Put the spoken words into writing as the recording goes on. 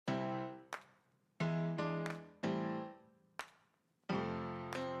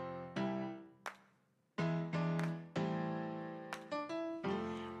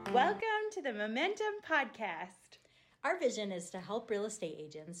Welcome to the Momentum Podcast. Our vision is to help real estate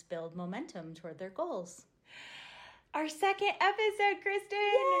agents build momentum toward their goals. Our second episode,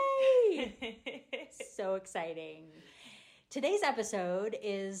 Kristen! Yay! So exciting. Today's episode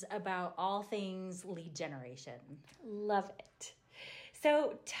is about all things lead generation. Love it.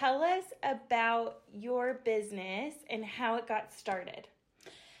 So tell us about your business and how it got started.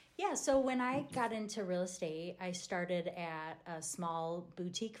 Yeah, so when I got into real estate, I started at a small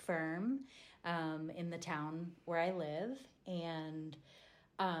boutique firm in the town where I live. And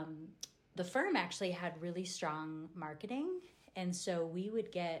the firm actually had really strong marketing. And so we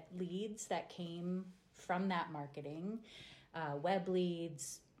would get leads that came from that marketing, web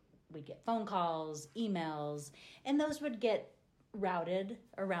leads, we'd get phone calls, emails, and those would get routed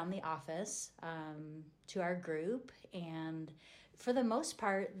around the office to our group. And for the most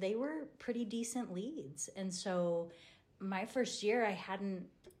part, they were pretty decent leads. And so my first year, I hadn't,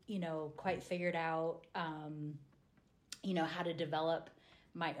 quite figured out, how to develop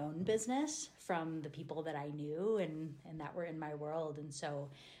my own business from the people that I knew and that were in my world. And so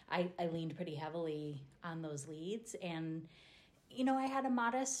I leaned pretty heavily on those leads. And, I had a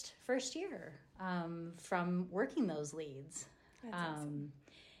modest first year from working those leads. That's awesome.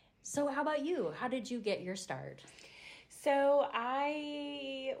 So how about you? How did you get your start? So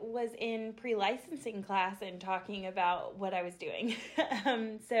I was in pre-licensing class and talking about what I was doing.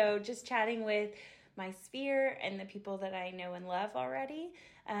 So just chatting with my sphere and the people that I know and love already.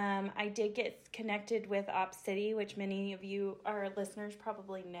 I did get connected with OpCity, which many of you, our listeners,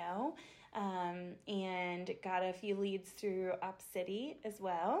 probably know, and got a few leads through OpCity as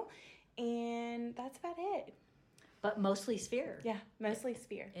well. And that's about it. But mostly Sphere. Yeah, mostly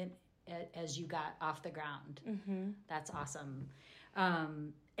Sphere. As you got off the ground. Mm-hmm. That's awesome.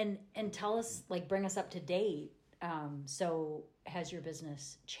 And tell us, bring us up to date. So has your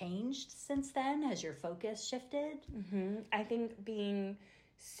business changed since then? Has your focus shifted? Mm-hmm. I think being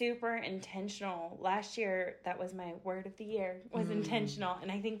super intentional. Last year, that was my word of the year, was intentional.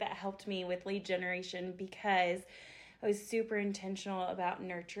 And I think that helped me with lead generation because I was super intentional about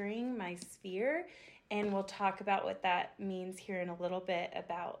nurturing my sphere. And we'll talk about what that means here in a little bit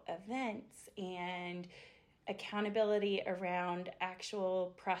about events and accountability around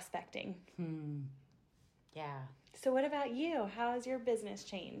actual prospecting. Yeah. So what about you? How has your business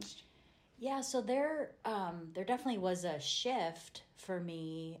changed? Yeah, so there definitely was a shift for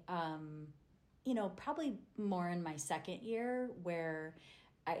me, probably more in my second year where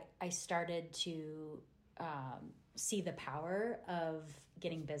I started to see the power of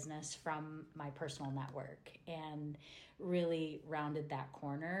getting business from my personal network and really rounded that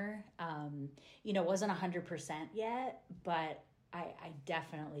corner. Wasn't 100% yet, but I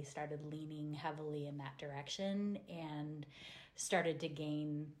definitely started leaning heavily in that direction and started to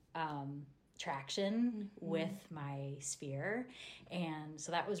gain traction with my sphere. And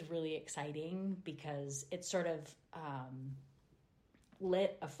so that was really exciting because it sort of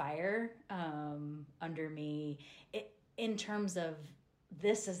lit a fire under me in terms of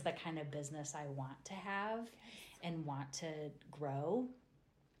this is the kind of business I want to have and want to grow.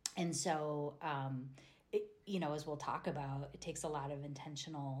 And so, as we'll talk about, it takes a lot of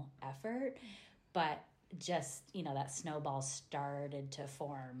intentional effort, but just, that snowball started to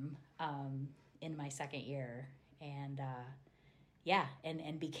form in my second year and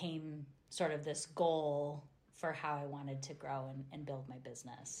became sort of this goal for how I wanted to grow and build my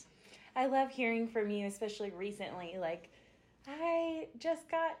business. I love hearing from you, especially recently. I just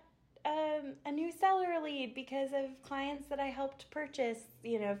got a new seller lead because of clients that I helped purchase,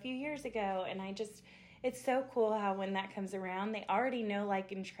 a few years ago. And it's so cool how when that comes around, they already know,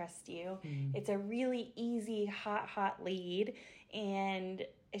 like, and trust you. Mm-hmm. It's a really easy, hot lead. And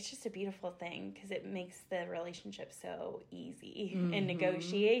it's just a beautiful thing because it makes the relationship so easy in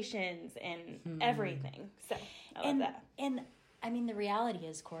negotiations and everything. So I love that. And I mean, the reality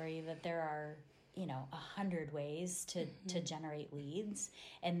is, Corey, that there are, 100 ways to generate leads.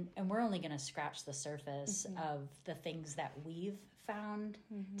 And we're only going to scratch the surface of the things that we've found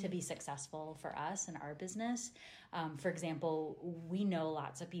to be successful for us and our business. For example, we know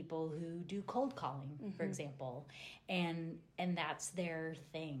lots of people who do cold calling, for example, and that's their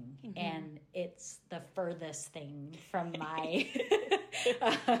thing. And it's the furthest thing from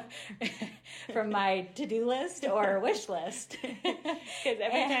my to-do list or wish list. Because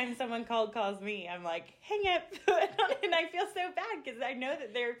every time someone calls me, I'm like, hang up. And I feel so bad because I know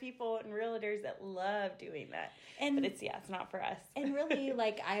that there are people and realtors that love doing that. But it's not for us. And really,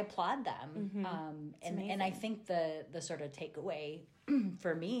 I applaud them. And I think the sort of takeaway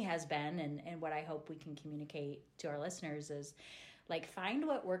for me has been, and what I hope we can communicate to our listeners is, Like, find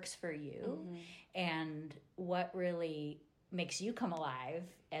what works for you and what really makes you come alive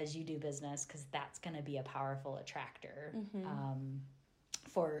as you do business, because that's going to be a powerful attractor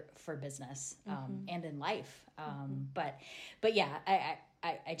for business and in life. But yeah,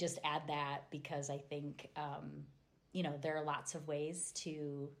 I just add that because I think, there are lots of ways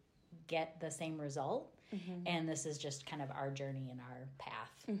to get the same result. And this is just kind of our journey and our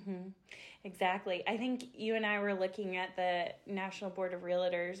path. Exactly. I think you and I were looking at the National Board of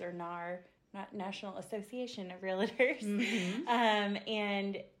Realtors, or NAR, not National Association of Realtors.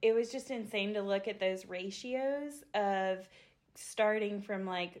 And it was just insane to look at those ratios of starting from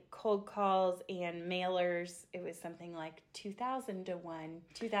like cold calls and mailers. It was something like 2,000 to 1,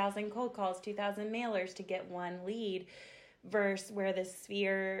 2,000 cold calls, 2,000 mailers to get one lead, versus where the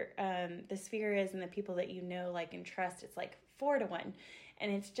sphere is, and the people that like and trust, it's like 4 to 1.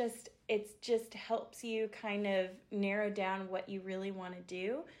 And it's just helps you kind of narrow down what you really want to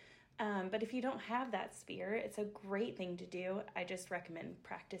do. But if you don't have that sphere, it's a great thing to do. I just recommend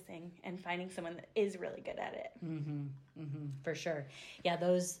practicing and finding someone that is really good at it. For sure. Yeah,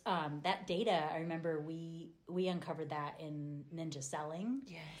 those that data, I remember we uncovered that in Ninja Selling.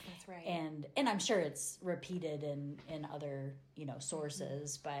 Yes, that's right. And I'm sure it's repeated in other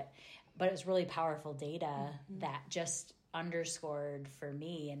sources, but it was really powerful data that just underscored for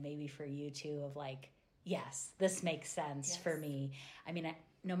me, and maybe for you too, of like, yes, this makes sense for me. I mean,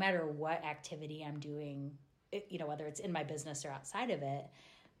 no matter what activity I'm doing, whether it's in my business or outside of it,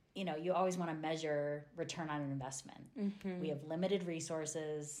 you always want to measure return on an investment. We have limited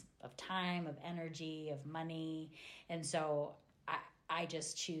resources of time, of energy, of money. And so I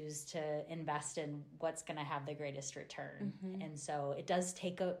just choose to invest in what's going to have the greatest return. And so it does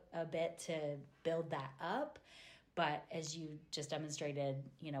take a bit to build that up. But as you just demonstrated,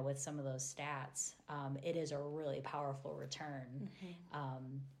 with some of those stats, it is a really powerful return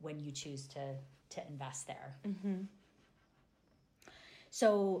when you choose to invest there.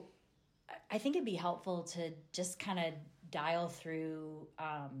 So I think it'd be helpful to just kind of dial through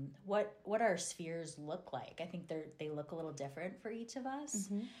what our spheres look like. I think they look a little different for each of us.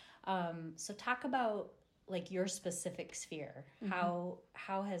 So talk about like your specific sphere. How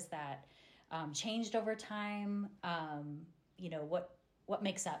has that changed over time? What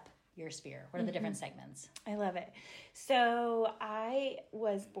makes up your sphere? What are the different segments? I love it. So I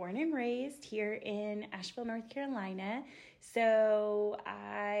was born and raised here in Asheville, North Carolina. So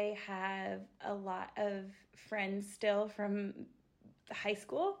I have a lot of friends still from high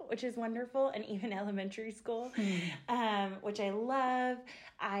school, which is wonderful, and even elementary school, which I love.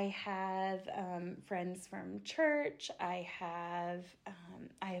 I have friends from church. I have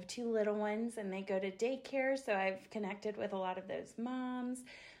 2 little ones, and they go to daycare, so I've connected with a lot of those moms.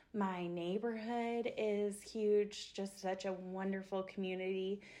 My neighborhood is huge, just such a wonderful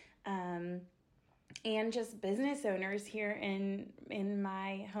community. And just business owners here in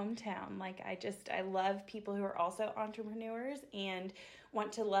my hometown. Like, I love people who are also entrepreneurs and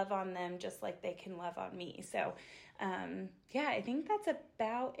want to love on them just like they can love on me. So, I think that's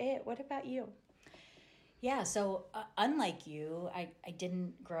about it. What about you? Yeah, so unlike you, I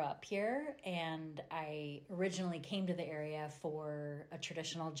didn't grow up here, and I originally came to the area for a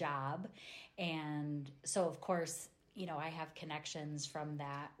traditional job. And so, of course, I have connections from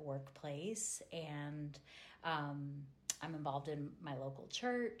that workplace, and I'm involved in my local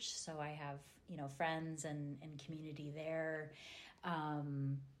church, so I have, friends and community there.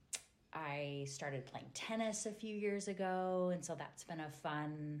 I started playing tennis a few years ago, and so that's been a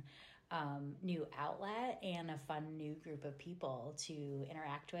fun new outlet and a fun new group of people to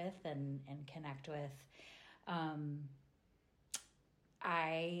interact with and connect with.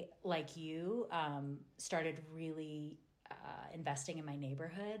 I, like you, started really investing in my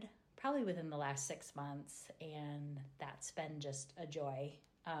neighborhood probably within the last 6 months, and that's been just a joy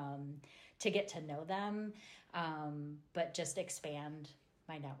to get to know them, but just expand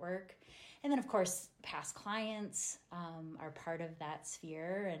my network. And then, of course, past clients are part of that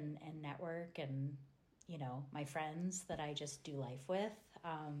sphere and network, and, my friends that I just do life with.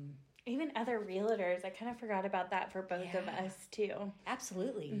 Even other realtors. I kind of forgot about that for both of us, too.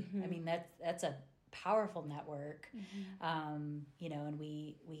 Absolutely. I mean, that's a powerful network, and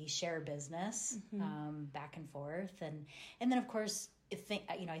we share business back and forth. And then, of course, I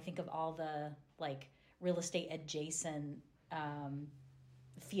think of all the, like, real estate adjacent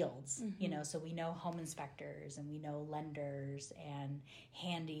fields, so we know home inspectors, and we know lenders and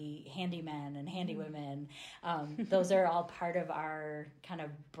handymen and handywomen. Those are all part of our kind of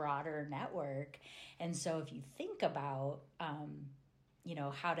broader network. And so if you think about,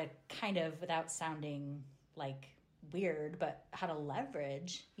 how to kind of, without sounding like weird, but how to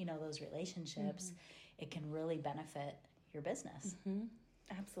leverage, those relationships, it can really benefit your business.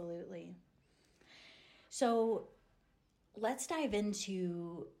 Absolutely. So let's dive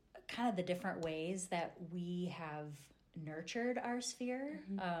into kind of the different ways that we have nurtured our sphere.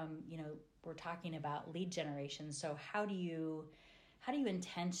 We're talking about lead generation. So how do you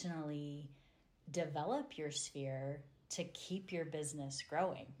intentionally develop your sphere to keep your business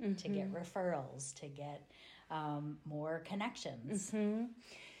growing, to get referrals, to get more connections?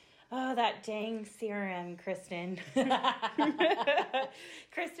 Oh, that dang CRM, Kristen.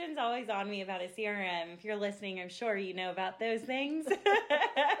 Kristen's always on me about a CRM. If you're listening, I'm sure you know about those things.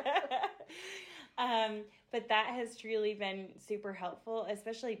 But that has truly been super helpful,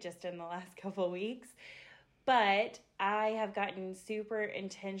 especially just in the last couple of weeks. But I have gotten super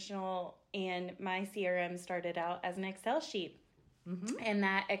intentional, and my CRM started out as an Excel sheet. And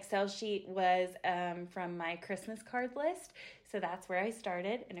that Excel sheet was from my Christmas card list. So that's where I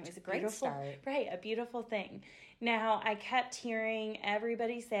started, and it was a great start. Right, a beautiful thing. Now, I kept hearing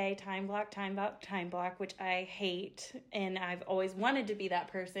everybody say time block, time block, time block, which I hate, and I've always wanted to be that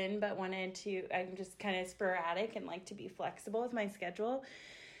person, but I'm just kind of sporadic and like to be flexible with my schedule.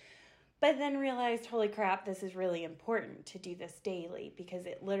 But then realized, holy crap, this is really important to do this daily because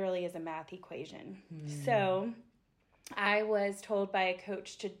it literally is a math equation. So I was told by a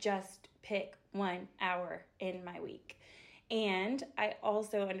coach to just pick 1 hour in my week. And I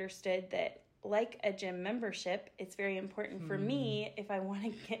also understood that, like a gym membership, it's very important for me, if I want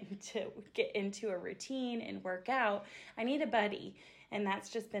to get into a routine and work out, I need a buddy. And that's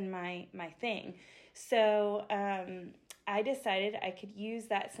just been my thing. So I decided I could use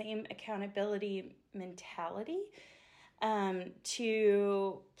that same accountability mentality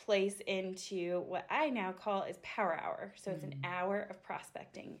to place into what I now call is Power Hour. So it's an hour of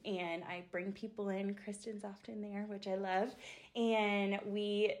prospecting, and I bring people in. Kristen's often there, which I love, and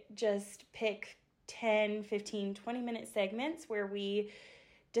we just pick 10, 15, 20-minute segments where we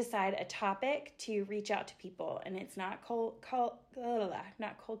decide a topic to reach out to people. And it's not cold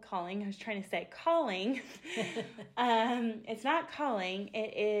calling. I was trying to say calling. It's not calling.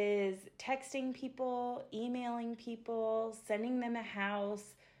 It is texting people, emailing people, sending them a house.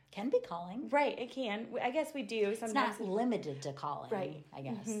 Can be calling. Right, it can. I guess we do. Sometimes it's not limited to calling, right. I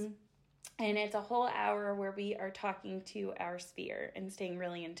guess. And it's a whole hour where we are talking to our sphere and staying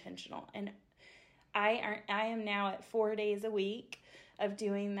really intentional. And I am now at 4 days a week of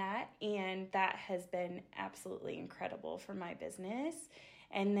doing that, and that has been absolutely incredible for my business.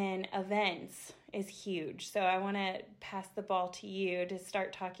 And then events is huge. So I want to pass the ball to you to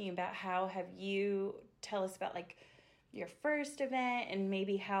start talking about tell us about like your first event and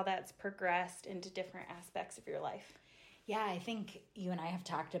maybe how that's progressed into different aspects of your life. Yeah, I think you and I have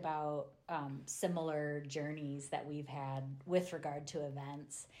talked about similar journeys that we've had with regard to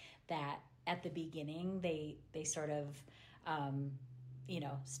events, that at the beginning they sort of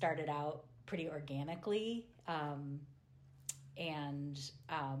started out pretty organically,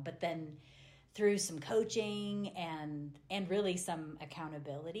 but then through some coaching and really some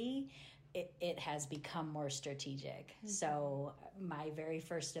accountability, it has become more strategic. So my very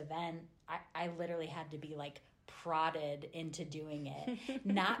first event, I literally had to be like prodded into doing it.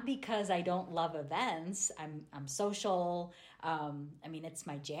 Not because I don't love events. I'm social. It's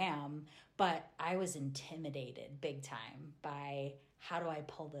my jam, but I was intimidated big time by, how do I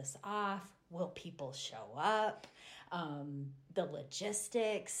pull this off? Will people show up? The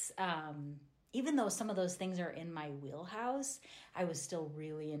logistics. Even though some of those things are in my wheelhouse, I was still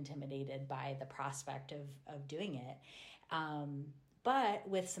really intimidated by the prospect of doing it. But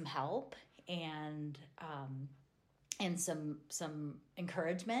with some help and some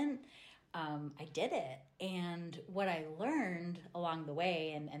encouragement, I did it. And what I learned along the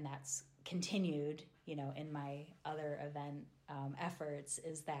way, and that's continued, in my other event efforts,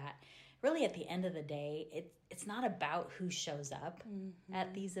 is that really at the end of the day, it's not about who shows up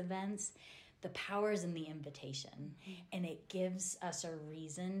at these events. The power is in the invitation, and it gives us a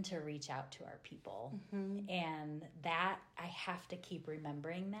reason to reach out to our people. And that, I have to keep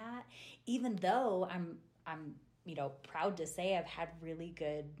remembering that, even though I'm proud to say I've had really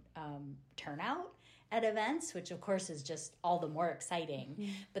good turnout at events, which of course is just all the more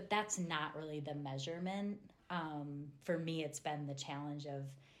exciting. But that's not really the measurement. For me, it's been the challenge of,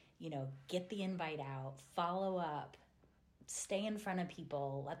 get the invite out, follow up, stay in front of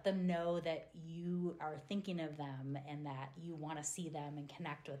people, let them know that you are thinking of them and that you want to see them and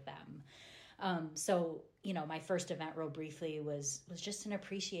connect with them. So, my first event, real briefly, was just an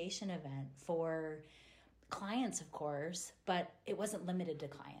appreciation event for clients, of course, but it wasn't limited to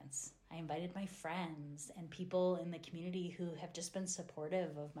clients. I invited my friends and people in the community who have just been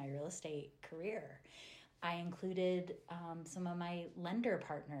supportive of my real estate career. I included some of my lender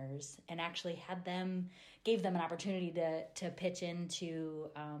partners and actually gave them an opportunity to pitch into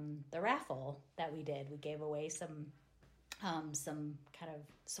the raffle that we did. We gave away some kind of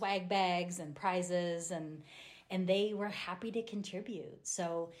swag bags and prizes, and they were happy to contribute.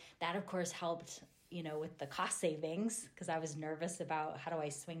 So that, of course, helped, with the cost savings, because I was nervous about how do I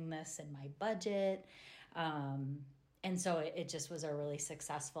swing this in my budget. And so it just was a really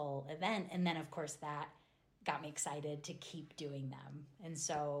successful event. And then, of course, that got me excited to keep doing them. And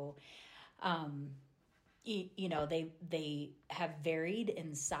so, they have varied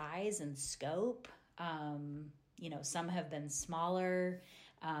in size and scope. Some have been smaller.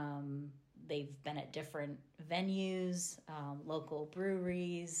 They've been at different venues, local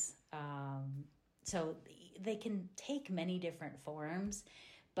breweries. So they can take many different forms,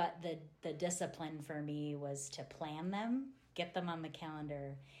 but the discipline for me was to plan them, get them on the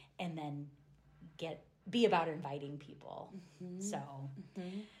calendar, and then be about inviting people. Mm-hmm. So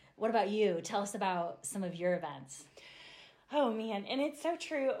what about you? Tell us about some of your events. Oh man, and it's so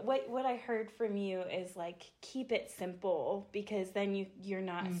true. What I heard from you is like, keep it simple, because then you're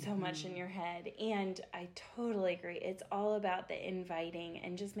not so much in your head. And I totally agree. It's all about the inviting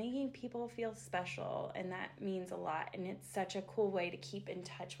and just making people feel special, and that means a lot. And it's such a cool way to keep in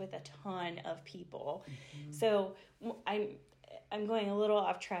touch with a ton of people. Mm-hmm. So I'm going a little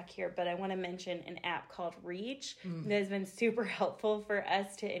off track here, but I want to mention an app called Reach that has been super helpful for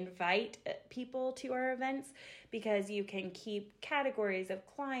us to invite people to our events, because you can keep categories of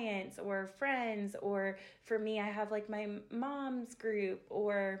clients or friends, or for me, I have like my mom's group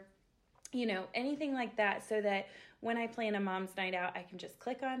or, anything like that, so that when I plan a mom's night out, I can just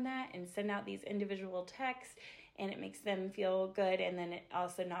click on that and send out these individual texts, and it makes them feel good, and then it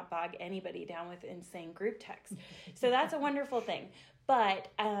also not bog anybody down with insane group text. So that's a wonderful thing. But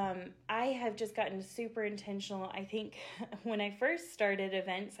I have just gotten super intentional. I think when I first started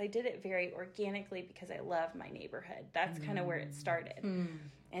events, I did it very organically because I love my neighborhood. That's kind of where it started.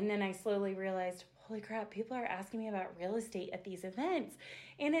 And then I slowly realized, holy crap, people are asking me about real estate at these events.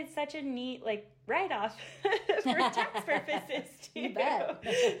 And it's such a neat, write-off for tax purposes, too. You bet.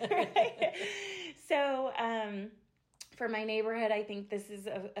 Right? So, for my neighborhood, I think this is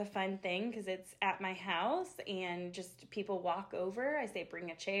a fun thing, because it's at my house and just people walk over. I say bring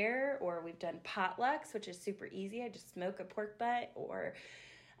a chair, or we've done potlucks, which is super easy. I just smoke a pork butt, or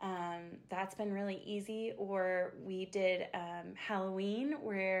that's been really easy. Or we did Halloween,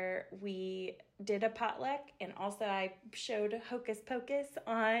 where we did a potluck, and also I showed Hocus Pocus,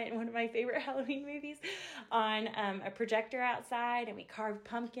 on one of my favorite Halloween movies, on a projector outside, and we carved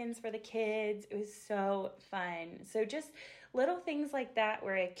pumpkins for the kids. It was so fun. So just little things like that,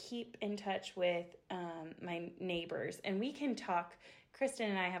 where I keep in touch with my neighbors, and we can talk. Kristen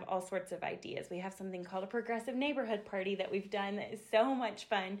and I have all sorts of ideas. We have something called a progressive neighborhood party that we've done that is so much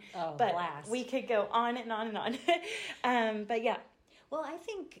fun. Oh, but blast. We could go on and on and on. But yeah. Well, I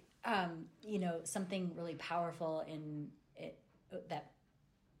think, something really powerful in it that,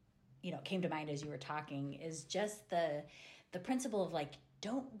 came to mind as you were talking is just the principle of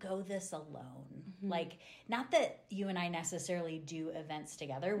don't go this alone. Mm-hmm. Not that you and I necessarily do events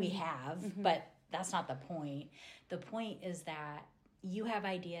together. We have, but that's not the point. The point is that you have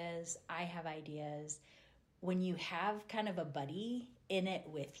ideas, I have ideas. When you have kind of a buddy in it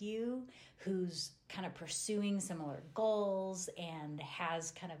with you who's kind of pursuing similar goals and has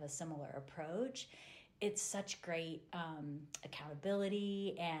kind of a similar approach, it's such great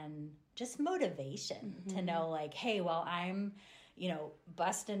accountability and just motivation to know hey, well, I'm,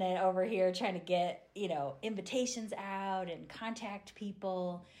 busting it over here trying to get, invitations out and contact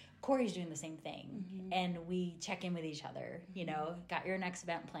people. Corey's doing the same thing, and we check in with each other, got your next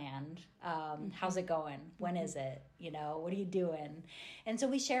event planned. How's it going? When is it? What are you doing? And so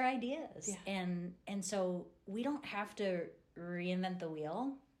we share ideas, and so we don't have to reinvent the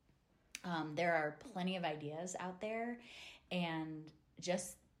wheel. There are plenty of ideas out there, and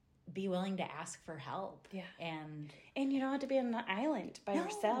just be willing to ask for help. Yeah. And you don't have to be on the island by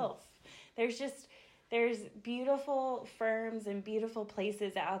yourself. There's beautiful firms and beautiful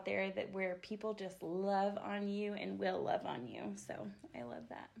places out there where people just love on you and will love on you. So I love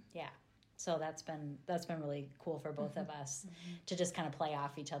that. Yeah. So that's been really cool for both of us to just kind of play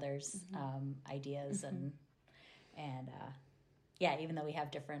off each other's ideas and even though we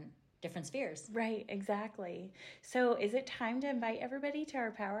have different spheres. Right, exactly. So is it time to invite everybody to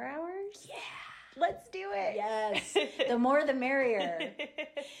our Power Hours? Yeah. Let's do it. Yes. The more the merrier.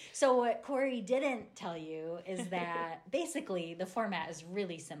 So what Corey didn't tell you is that basically the format is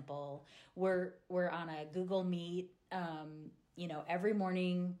really simple. We're on a Google Meet, every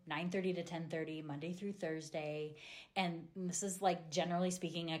morning, 9:30 to 10:30, Monday through Thursday. And this is like, generally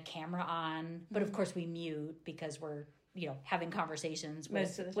speaking, a camera on, but of course we mute because we're, having conversations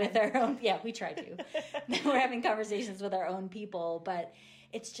with our own, we try to. We're having conversations with our own people, but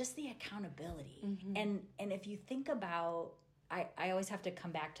it's just the accountability. Mm-hmm. And if you think about, I always have to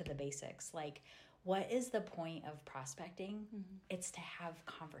come back to the basics. Like, what is the point of prospecting? Mm-hmm. It's to have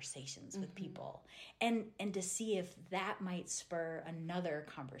conversations with people and to see if that might spur another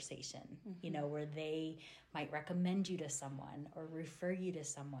conversation, where they might recommend you to someone or refer you to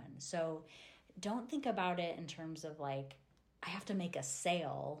someone. So don't think about it in terms of like, I have to make a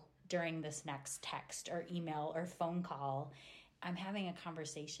sale during this next text or email or phone call. I'm having a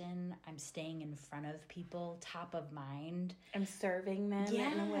conversation. I'm staying in front of people, top of mind. I'm serving them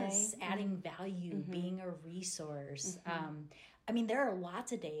in a way. Yes, adding value, being a resource. There are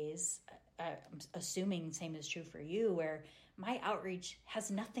lots of days, I'm assuming same is true for you, where my outreach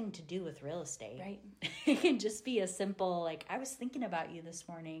has nothing to do with real estate. Right. It can just be a simple, like, I was thinking about you this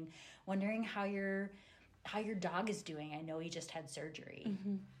morning, wondering how your dog is doing. I know he just had surgery.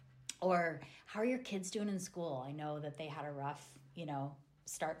 Mm-hmm. Or how are your kids doing in school? I know that they had a rough,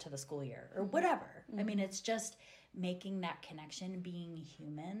 start to the school year or whatever. Mm-hmm. It's just making that connection, being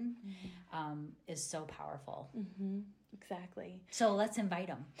human, is so powerful. Mm-hmm. Exactly. So let's invite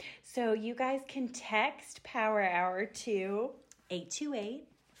them. So you guys can text Power Hour to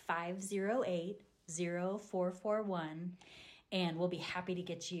 828-508-0441, and we'll be happy to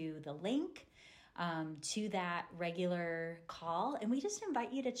get you the link to that regular call. And we just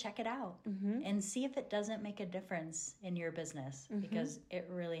invite you to check it out and see if it doesn't make a difference in your business, because it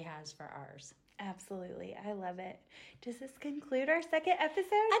really has for ours. Absolutely. I love it. Does this conclude our second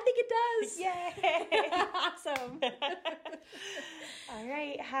episode? I think it does. Yay. Awesome. All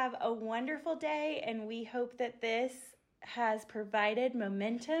right. Have a wonderful day. And we hope that this has provided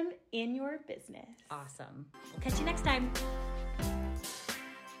momentum in your business. Awesome. We'll catch you next time.